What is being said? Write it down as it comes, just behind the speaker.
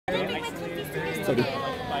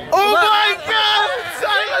Oh my God!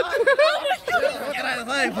 Silent! Get out of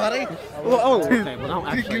the way, buddy. Oh, okay, well, no,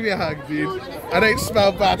 actually. Give me a hug, dude. I don't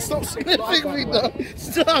smell bad. Stop sniffing me, though.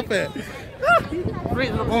 Stop it.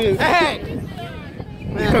 Reasonable. Hey!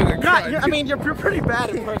 Man, I mean, you're pretty bad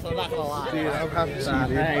in person, I'm not gonna lie. Dude, I'm happy to see you,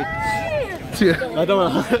 dude. Hey. Dude. I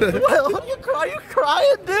don't know. What are you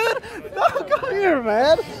crying, dude? No, come here,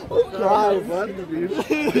 man. I'm crying, bud.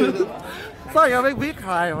 Sorry, you make me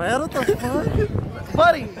cry, man. What the fuck?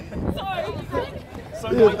 Buddy! Sorry.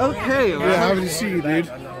 Dude, okay, man. Yeah, happy to see you, dude.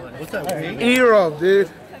 What's up, man? Ear-Rob, dude.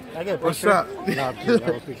 What's up?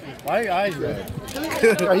 Why are your eyes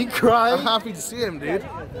red? Are you crying? I'm happy to see him, dude.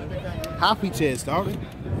 Happy tears, darling.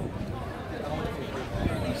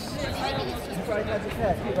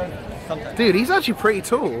 Dude, he's actually pretty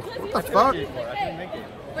tall. What the fuck?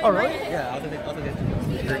 Oh, really? Yeah,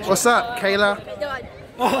 What's up, Kayla?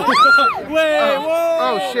 Wait,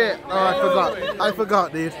 Oh shit! Oh, I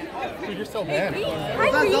forgot, dude. Dude, you're so bad.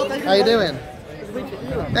 How you doing?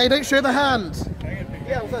 Hey, don't show the hand.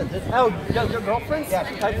 Yeah, what's up? Oh, your girlfriend? Yeah,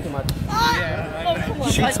 she types too much.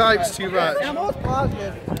 She types too much. I'm almost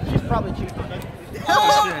positive she's probably cheating.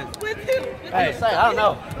 Oh, shit. I'm just saying, I don't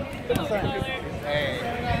know.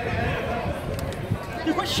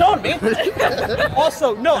 Dude, quit showing me.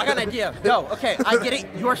 Also, no, I got an idea. No, okay, I get it.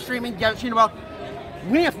 You're streaming, streaming about.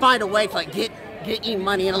 We need to find a way to like get you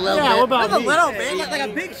money in a little bit. What about just me? a little bit, like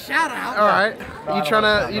a big shout out. All right.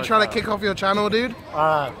 You trying to kick off your channel, dude?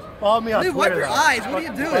 Follow me on Dude, wipe Twitter. your eyes. What are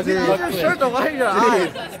you doing? Dude. Use your shirt to wipe your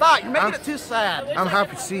eyes. Stop. You're making it too sad. I'm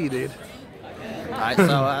happy to see you, dude. All right.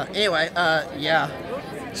 So anyway, yeah.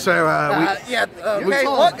 So Yeah. Okay.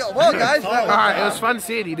 Well, guys. all right. It was fun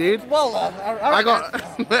seeing you, dude. Well, I got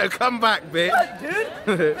come back, bitch.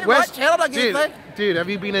 dude. Where's channel did I get anything? dude? Have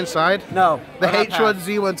you been inside? No. The I'm not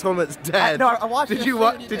H1Z1 tournament's dead. No, I watched Did it you as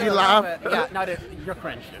what? soon as Did did you it. laugh? Yeah. No, dude, you're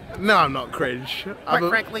cringe. No, I'm not cringe. Quite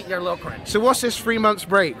frankly, you're a little cringe. So what's this 3 months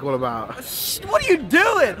break all about? What are you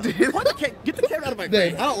doing? Get the camera out of my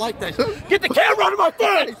face. I don't like this. Get the camera out of my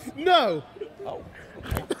face. No. Oh.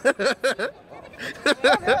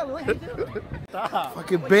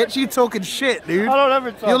 Fucking bitch, you talking shit, dude. I don't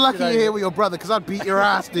ever talk You're lucky shit, you're here with your brother, because I'd beat your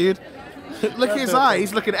ass, dude. Look at his eye,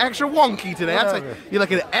 he's looking extra wonky today. I tell you, you're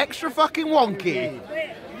looking extra fucking wonky.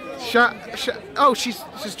 Shut. Oh, she's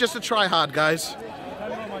just a try-hard, guys.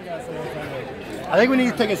 I think we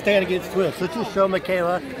need to take a stand against Twitch. Let's just show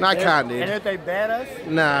Michaela. No, I can't, dude. And if they ban us,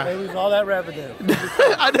 Nah. they lose all that revenue.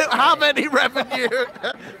 I don't have any revenue.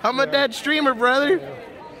 I'm a dead streamer, brother.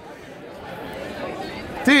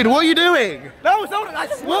 Dude, what are you doing? No,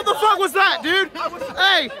 What the fuck was that, dude?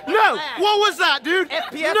 Hey, no, what was that, dude?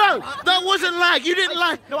 FPS. No, that wasn't lag. You didn't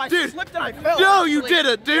lag. No, I dude. slipped and I fell. No, you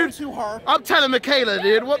didn't, dude. Too hard. I'm telling Michaela,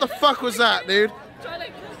 dude. What the fuck was that, dude?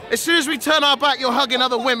 As soon as we turn our back, you're hugging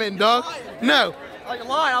other women, dog. No. Like a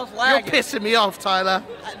lie, I was You're lagging. pissing me off, Tyler.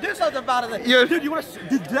 Do something about it. You're- Dude, you want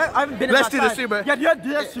to? I haven't been. Let's do inside. the super. Yeah, do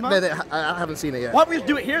that super. No, I haven't seen it yet. Why don't we just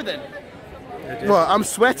do it here then? Well, I'm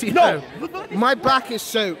sweaty No. though. My back is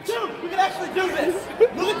soaked. Dude, we can actually do this.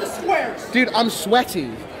 Look at the squares. Dude, I'm sweaty.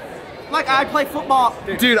 Like I play football.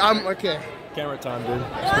 Dude, I'm okay. Camera time, dude.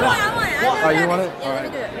 I want it. Oh, you want it? Yeah, let me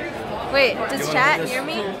do it. Wait, does chat hear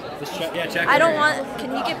me? Yeah, check. I don't want.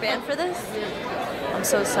 Can he get banned for this? I'm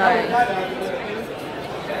so sorry.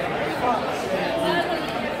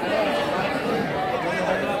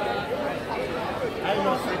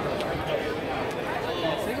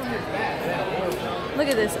 Look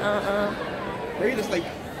at this. Maybe just like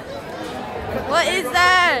What is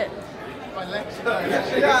that? my legs.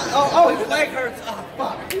 Yeah. Oh, his leg hurts. Oh,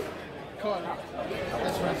 fuck. Come on.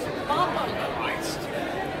 Let's rest.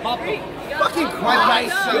 Fucking My back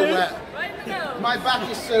is Christ. so wet. My back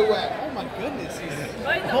is so wet. Oh my goodness.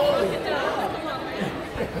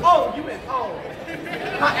 Oh, you meant oh.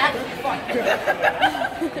 Not actually fuck.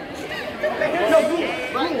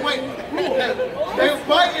 Right, wait. No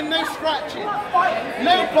biting, no scratching.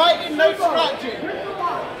 No biting, no scratching.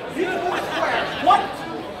 These are 4 squares. 1, 2,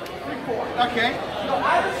 3, 4. Okay. No,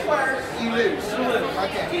 out of the squares. You lose. You lose.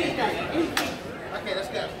 Okay. Easy. Okay, let's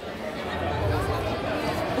go.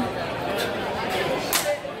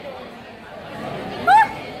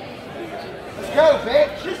 Let's go,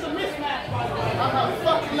 bitch. Just a mismatch, by the way. I'm having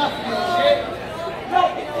fucking enough of your shit. No,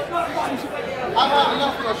 it's not fun. I'm having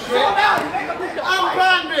enough of your shit. Now, you make a big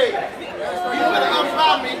Unban me. You better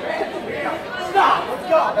unban me. Stop. Let's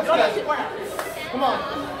go. Let's Go go. to square. Come on.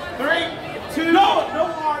 3, 2. No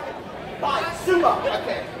arm. Bye. Sumo.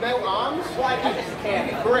 Okay, no arms. Why? I just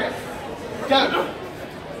can't. Grip. Go.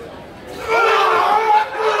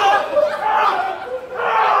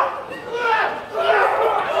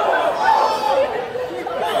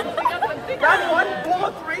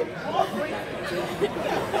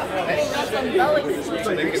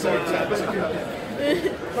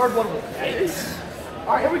 Third one.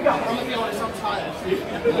 All right, here we go. I'm gonna be honest, I'm tired. 3,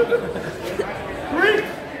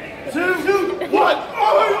 2, 1.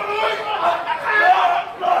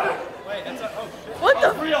 Wait, that's a, oh shit. What the?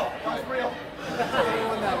 Real. That's real.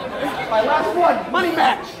 All right, last one. Money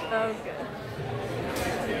match. Okay.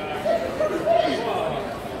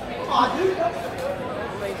 Oh, dude. Oh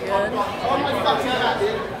my god. Oh my God, yeah,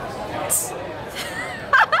 dude.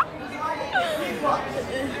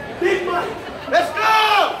 Big money. Let's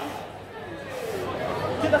go!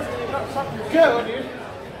 Dude, that's go, dude.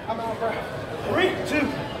 I'm out, bro. 3, 2,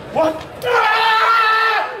 1.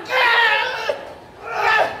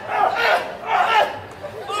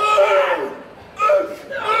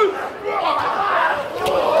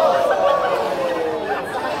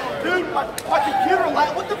 Dude, my computer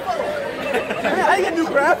lag. What the fuck? Man, I get a new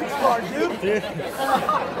graphics card, dude.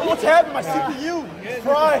 What's happening? My CPU is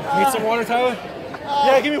fried. Need some water, Tyler?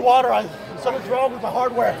 Yeah, give me water. Something's wrong with my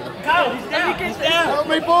hardware. Kyle, he's down. He's down. Help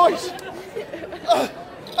me, boys.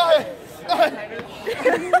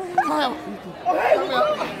 Kyle.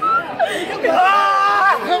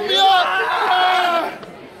 Help me up.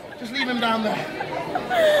 Just leave him down there.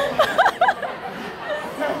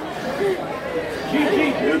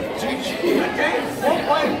 GG, dude. GG. One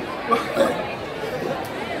play.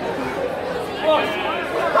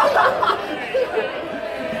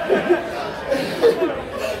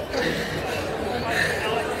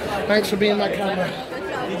 Thanks for being my camera.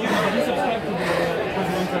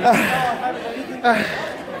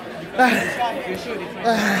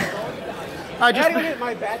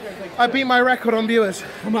 I beat my record on viewers.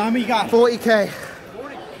 Come on, how many you got? 40K.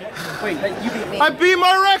 Wait, you beat me. I beat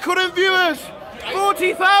my record on viewers.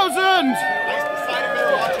 40,000.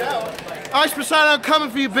 Ice Poseidon, I'm coming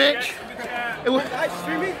for you, bitch.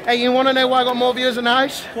 Hey, you want to know why I got more viewers than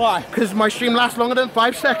Ice? Why? Because my stream lasts longer than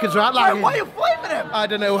 5 seconds, right? Like, Why are you flaming him? I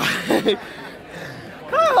don't know why.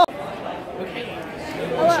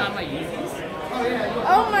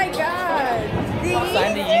 Oh my god. The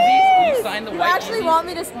Sign the Yeezys? Will you sign the You white actually Yeezys? want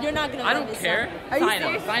me to? You're not gonna. I let don't me care. Are you Sign them.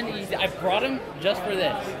 serious? Sign the Yeezys. I brought them just for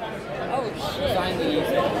this. Oh shit. Sign the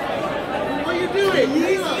Yeezys. What are you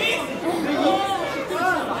doing?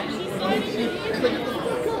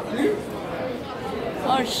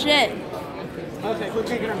 Oh shit. Okay, we're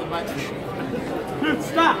taking him back.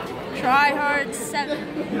 Stop! Try hard 7.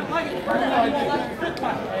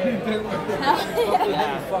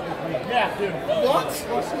 Yeah, dude. What?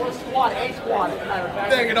 Squad, A squad.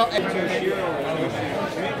 Dang it up.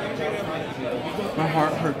 My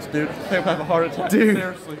heart hurts, dude. I think I have a heart attack. Dude,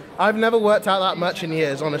 Seriously. I've never worked out that much in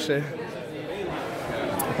years, honestly.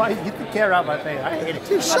 Why get the camera out my face? I hate it.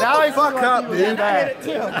 Dude, shut the fuck up, dude. I hate it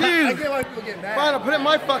too. Dude, fine, I'll put it in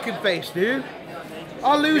my fucking face, dude.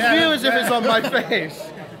 I'll lose viewers if it's on my face.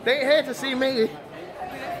 They ain't here to see me.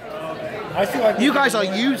 I see why You guys are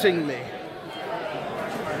using me.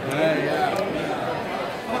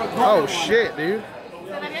 Oh shit, dude.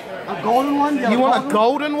 a golden one? You want a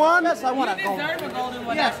golden one? Yes, I want a golden one. Deserve a golden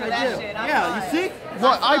one Yes, after I that do. shit. Yeah, you see?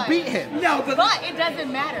 What? I beat him. No, But it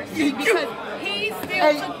doesn't matter, see, because he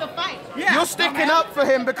still took the fight. yeah. You're sticking up for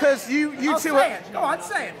him because you I'll two say are it. Go on,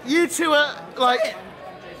 say it. you two are like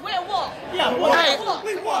Where what? Yeah, what? Hey,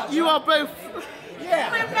 We won. you are both.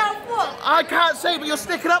 Yeah. Where now what? I can't say, but you're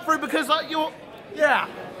sticking up for him because like you're. Yeah.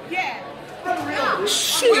 Yeah.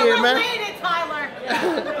 Shit, You man. related, Tyler.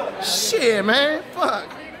 Shit, man. Fuck.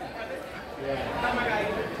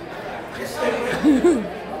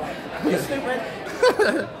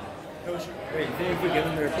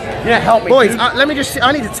 Yeah, help me. Boys, let me just.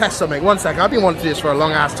 I need to test something. One second. I've been wanting to do this for a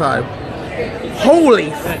long ass time.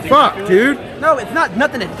 Holy fuck, dude. No, it's not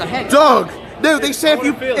nothing. It's a head. Dog. No, they say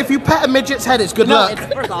if you pet a midget's head, it's good luck.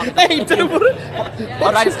 It's first off. Hey, dude. Why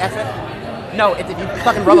did I just F it? No, it's if you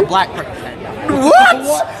fucking rub a black person's head.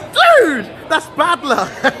 What? Dude, that's bad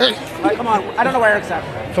luck. Alright, come on. I don't know where Eric's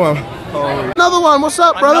at. Come on. Another one. What's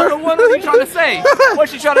up, brother? Another one? What are you trying to say?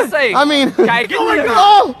 What's you trying to say? I mean, Guy, get me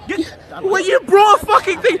oh, well, you brought a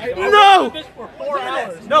fucking thing. No,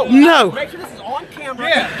 No. no. Make sure this is on camera.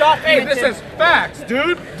 Yeah. Hey, this is facts,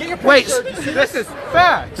 dude. Get your Wait. This is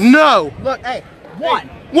facts. No. Look, hey. 1,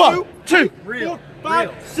 1, 2. Real.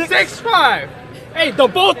 5, 6. 6'5". Hey, the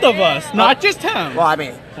both of us, not just him. Well, I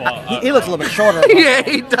mean, he looks a little bit shorter. Yeah,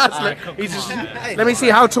 he does. Look. He's just. Let me see.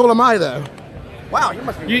 How tall am I, though? Wow, you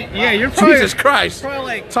must be. Yeah, you're probably, Jesus Christ. probably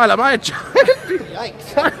like. Tyler, am I a giant?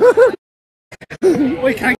 Yikes.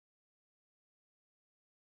 Wait, can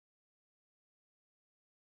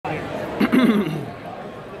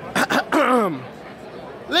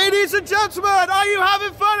Ladies and gentlemen, are you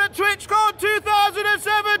having fun at TwitchCon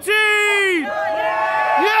 2017?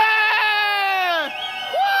 Yeah!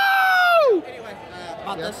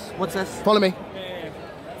 About this? What's this? Follow me.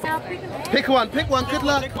 Pick one. Pick one. Good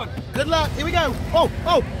luck. Good luck. Here we go.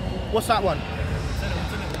 Oh. What's that one?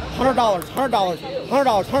 $100.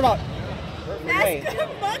 $100. That's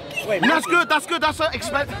good, monkey. Wait. That's good. That's good.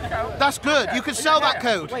 That's good. You can sell that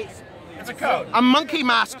code. Wait. It's a code. A monkey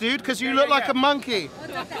mask, dude, because you look like a monkey.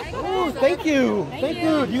 Ooh, thank you. Thank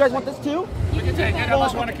you. Do you guys want this too? You can take it. I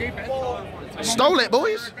just want to keep it. Stole it,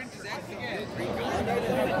 boys.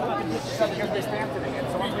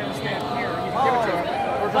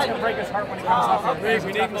 We're just gonna break his heart when he comes off.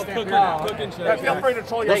 We need more cooking shows. Feel free to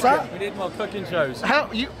troll your that? We need more cooking shows.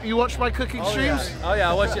 How you watch my cooking streams? Oh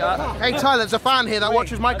yeah, I watch it. Hey Tyler, there's a fan here that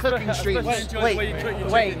watches my cooking streams.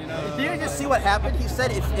 Wait. Did you just see what happened? He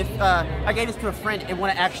said if I gave this to a friend, it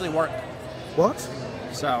wouldn't actually work. What?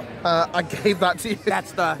 So. I gave that to you.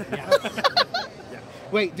 That's the.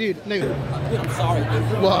 Wait, dude, no. I'm sorry,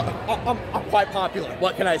 dude. What? I'm quite popular.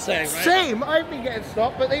 What can I say, right? Same. I've been getting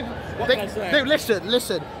stopped, but can I say? no.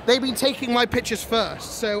 Listen. They've been taking my pictures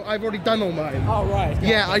first, so I've already done all mine. All right.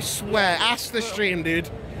 Yeah, I swear. Ask the stream, dude.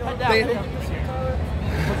 They- Rich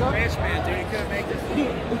man, dude, you couldn't make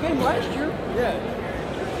this. We came last year.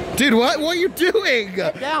 Yeah. Dude, what are you doing?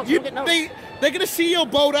 down, You, get no- they're gonna see your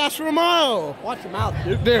bold ass from a mile. Watch your mouth,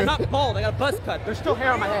 dude. Dude. I'm not bald. I got a buzz cut. There's still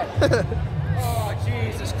hair on my head. Oh,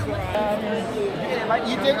 Jesus Christ.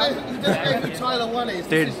 You don't know who Tyler1 is.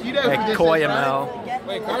 Dude, You know who this Koi is, right? ML.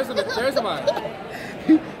 Wait, there's a man.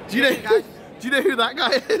 Do you know who that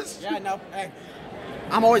guy is? Yeah, no. Hey.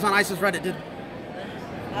 I'm always on ISIS Reddit, dude.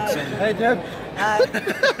 Hey, dude.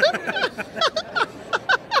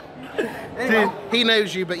 Dude, he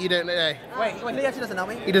knows you, but you don't know. Hey, Wait, he actually doesn't know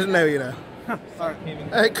me? he doesn't know you now. Sorry.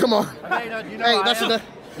 Hey, come on. Hey, no, you know Hey, I that's am. the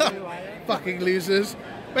fucking losers.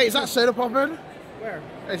 Wait, is that soda poppin'? Where?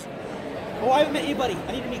 It's- Oh, I haven't met you, buddy.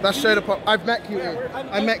 I need to meet That's you. soda pop. I've met you.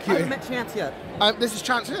 I met I you. haven't met Chance yet. This is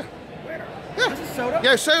Chance here. Yeah. This is soda?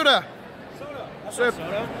 Yo, soda.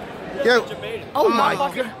 Soda? Yo. Oh my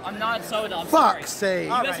god. I'm not soda. I'm sorry. Fuck's sake. You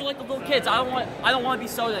guys are like the little kids. I don't want to be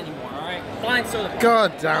soda anymore. All right, fine soda.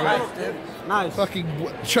 God damn it. Nice. Fucking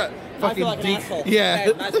fucking like an asshole. yeah.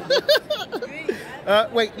 Hey,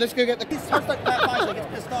 nice. Wait, let's go get the. He starts like that fight, like gets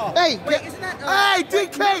pissed off. Hey, Wait, isn't that? hey,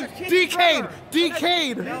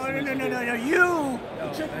 DK. No, you.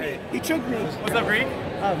 He tricked me. What's up, Greek?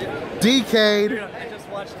 DK. I just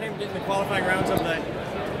watched him get in the qualifying rounds of the.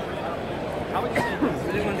 How would you say this?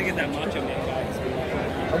 I just wanted to get that macho man,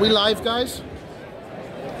 guys. Are we live, guys?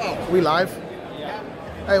 Oh. Are we live? Yeah.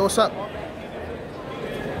 Hey, what's up?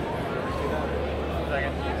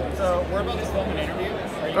 So we're about to film an interview.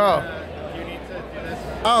 Oh. Do you need to do this?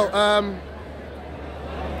 Oh,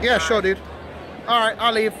 yeah, sure, dude. All right,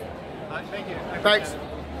 I'll leave. Thank you. Thanks.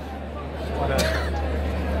 What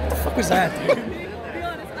the fuck was that? To be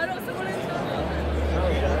honest, I don't know what I'm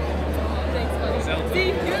talking about. Thanks,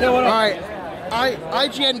 buddy. See, All right,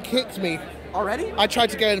 IGN kicked me. Already? I tried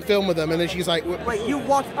to go and film with them, and then she's like, Wait, you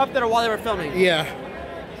walked up there while they were filming? yeah.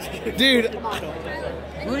 Dude.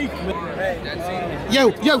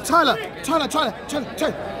 Yo, Tyler.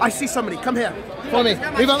 I see somebody. Come here. Follow me.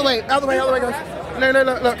 Move out the way, guys. No,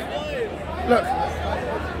 look.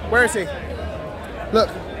 Where is he? Look.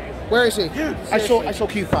 Where is he? I saw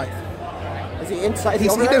Q5. Is he inside?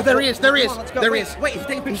 He's, over no, there he is. Come on, let's go. Wait, he's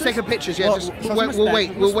taking pictures? He's taking pictures, yeah. Well, Just, show some we'll respect, wait.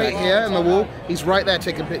 some We'll wait respect. here on the wall. He's right there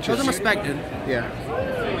taking Show pictures. some respect, dude.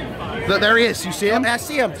 Yeah. Look, there he is. You see him? I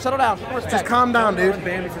see him. Settle down. Show respect. Just calm down, dude.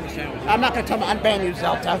 I'm not gonna tell him to unban you,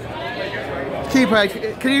 Zelda. Q-Pie,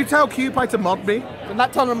 can you tell Q-Pie to mod me? I'm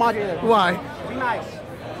not telling him to mod you either. Why? Be nice.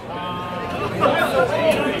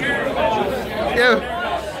 Yo.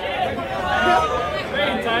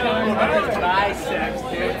 Biceps,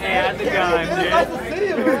 dude. And the gun, dude. Nice to see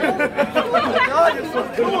you, man. Oh my god, you're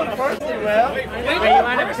so cool in person, man.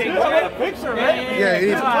 Wait, you want a picture, man? Yeah, you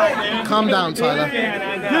need to calm down, Tyler.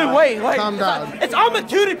 Dude, wait. Calm down. It's I'm a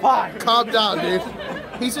cutie pie. Calm down, dude.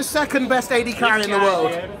 He's the second best AD carry in the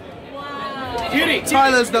world. Cutie.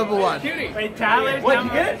 Tyler's number one. Wait, Tyler's Wait, you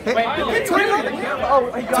get it? Wait,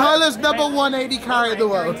 Oh, he got Tyler's number one AD carry in the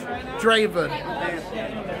world. Draven.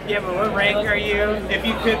 yeah, but what rank are you if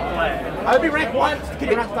you could play? I'd be ranked 1. Kid,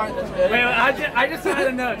 you're not starting this, dude. Wait, I just had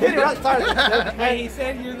to know. Kid, you're not starting this, dude. Hey, he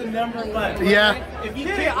said you're the number one. Yeah. If you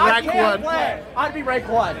Kid, could I rank can't 1. play. I'd be rank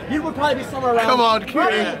 1. You would probably be somewhere around. Come on,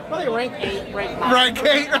 cutie. Probably rank 8, rank 9. Rank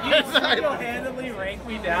 8. single-handedly rank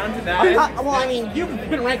me down to that. Well, I mean, you've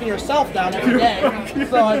been ranking yourself down every day.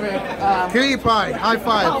 So, I mean, Cutie Pie, high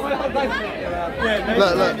five.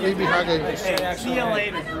 Look, leave me hugging. Hey, see you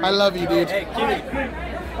later. I love you, dude. Hey, cutie.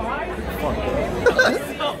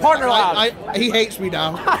 partner loud. He hates me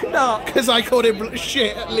now. I know. Because I called him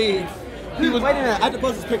shit at League. Wait a minute, I have to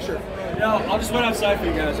post this picture. No, I'll just wait outside for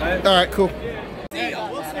you guys, alright? All right, cool. Hey,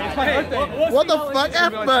 What the fuck,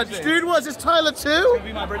 F much, dude? Was this Tyler 2? It'll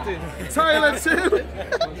be my birthday. Tyler 2?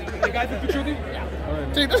 Hey, guys, take a picture with you?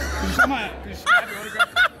 Dude. Could you show my autograph?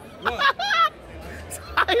 What?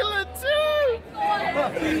 Tyler 2?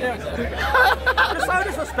 You're so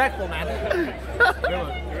disrespectful, man. You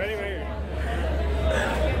ready? Right here.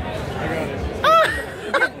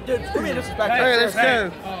 Dude, screw me disrespectful. Hey, let's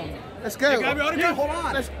go. Let's go. Got me autograph? Hold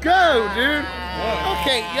on. Let's go, dude.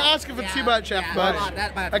 Okay, you're asking for too much, F much.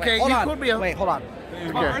 Okay, Hold you on. called me a... Wait, hold on.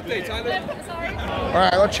 It's my birthday, Tyler.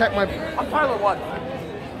 Alright, I'll check my... I'm Tyler1.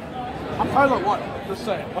 I'm Tyler1. Just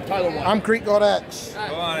saying. I'm Tyler1. I'm Greekgodx.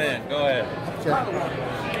 Go on in. Go ahead.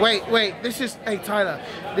 Okay. Wait, this is... Hey, Tyler.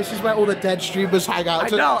 This is where all the dead streamers hang out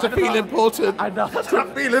to feel important. I know. To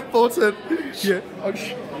feel important. Yeah. Oh,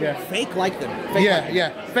 yeah. Fake like them. Fake Yeah,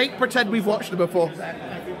 yeah. Fake pretend we've watched them before.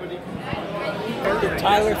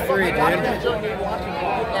 Tyler 3, dude.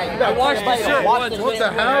 I watched my shit. What the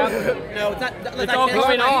hell? No, it's not. It's all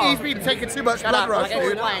going on. He's been taking too much blood rush,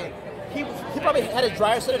 dude. He probably had his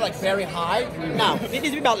dryer set like very high. No, it needs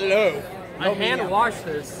to be about low. I hand washed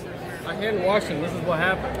this. I hand washed it. This is what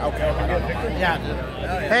happened. Okay. Yeah, dude.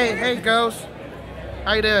 Hey, girls.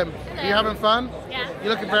 How you doing? Hello. You having fun? Yeah.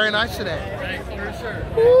 You're looking very nice today. Thanks, for sure.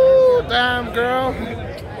 Ooh, damn, girl.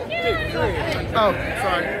 Oh,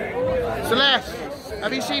 sorry. Celeste,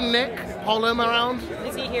 have you seen Nick Holm around?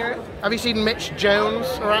 Is he here? Have you seen Mitch Jones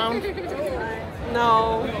around?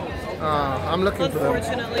 No. I'm looking for them.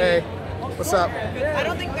 Unfortunately. Hey, what's up? I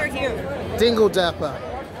don't think they're here. Dingle Dapper.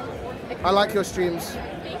 I like your streams.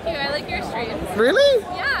 Thank you. I like your streams. Really?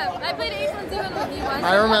 Yeah, I played H1Z1 with you once.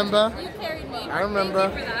 I remember. You carried me. I remember.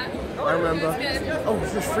 Thank you for that. I remember. It was good. Oh,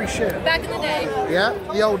 it's just free shit. Back in the day. Yeah?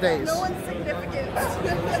 The old days.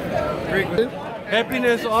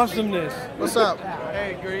 Happiness, awesomeness. What's up?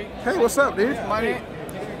 Hey, Greek. Hey, what's up, dude? My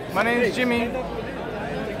name is Jimmy.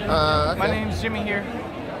 Okay. My name's Jimmy here.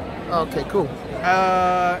 Okay, cool.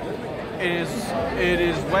 It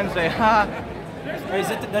is Wednesday. Ha. Hey,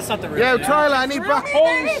 that's not the real. Yo, Tyler, I need back.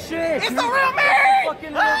 Holy shit! It's the real me.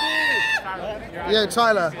 Yo,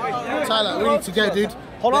 Tyler, we need to go, dude.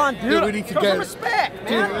 Hold on, dude. We need to Show go. some respect,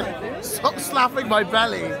 man. Dude, stop slapping my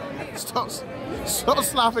belly. Stop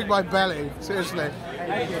slapping my belly. Seriously.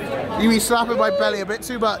 You be slapping my belly a bit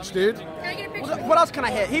too much, dude. Can I get a picture? What else can I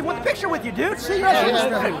hit? He wants a picture with you, dude. See you. We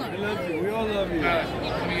love you. We all love you.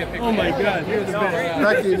 Oh my God, you're the best.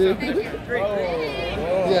 Thank you, dude.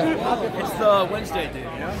 Yeah. It's the Wednesday, dude.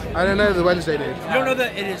 I don't know the Wednesday, dude. You don't know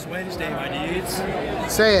that it is Wednesday, my dudes.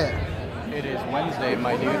 Say it. It is Wednesday,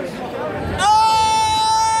 my dudes.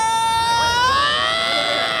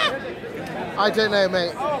 I don't know,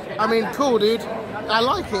 mate. I mean, cool, dude. I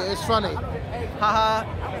like it. It's funny. Haha.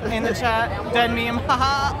 In the chat, dead meme.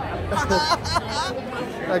 Haha.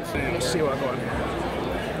 Let's see what I got.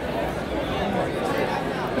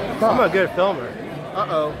 I'm a good filmer.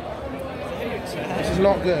 Uh-oh. This is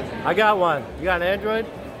not good. I got one. You got an Android?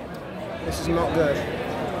 This is not good.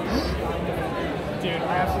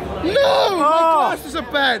 No! My glasses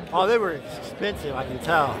are bad! Oh, they were expensive, I can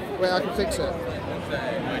tell. Wait, I can fix it.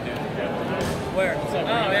 Where? Oh,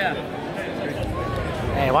 yeah.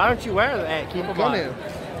 Hey, why don't you wear that? Keep them on. Gonna.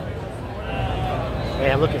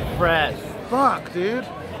 Hey, I'm looking fresh. Fuck, dude.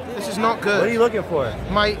 This is not good. What are you looking for?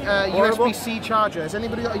 My Portable? USB-C charger. Has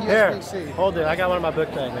anybody got a Here, USB-C? hold it. I got one in my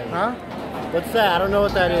book bag, maybe. Huh? What's that? I don't know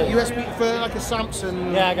what that is. USB for like a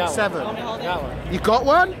Samsung Yeah, I got 7. one. Got one. You got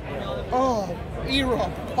one? Oh,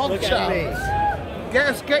 E-Rob. Look at me.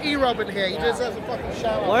 Get E-Rob in here. He deserves a fucking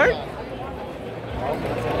shout out. Word?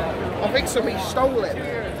 I think somebody stole it.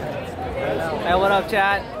 Hey, what up,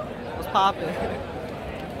 chat? What's poppin'?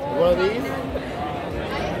 One of these?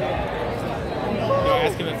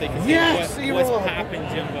 Ask him if they can Yes, see what's E-Rob. popping,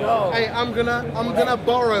 Jimbo. No. Hey, I'm gonna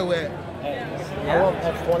borrow it. I want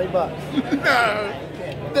that's $20.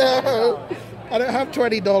 No, I don't have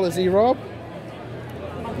 $20, E-Rob.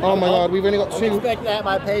 Oh my God, we've only got I'm 2. expecting that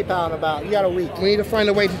by PayPal in about, you got a week. We need to find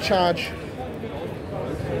a way to charge.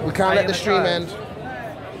 We can't let the stream end.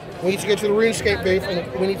 We need to go to the RuneScape booth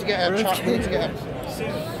and we need to get a charge.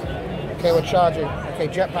 Okay, we're charging. Okay,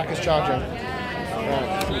 Jetpack is charging.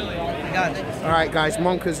 All right, guys,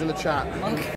 Monka's in the chat.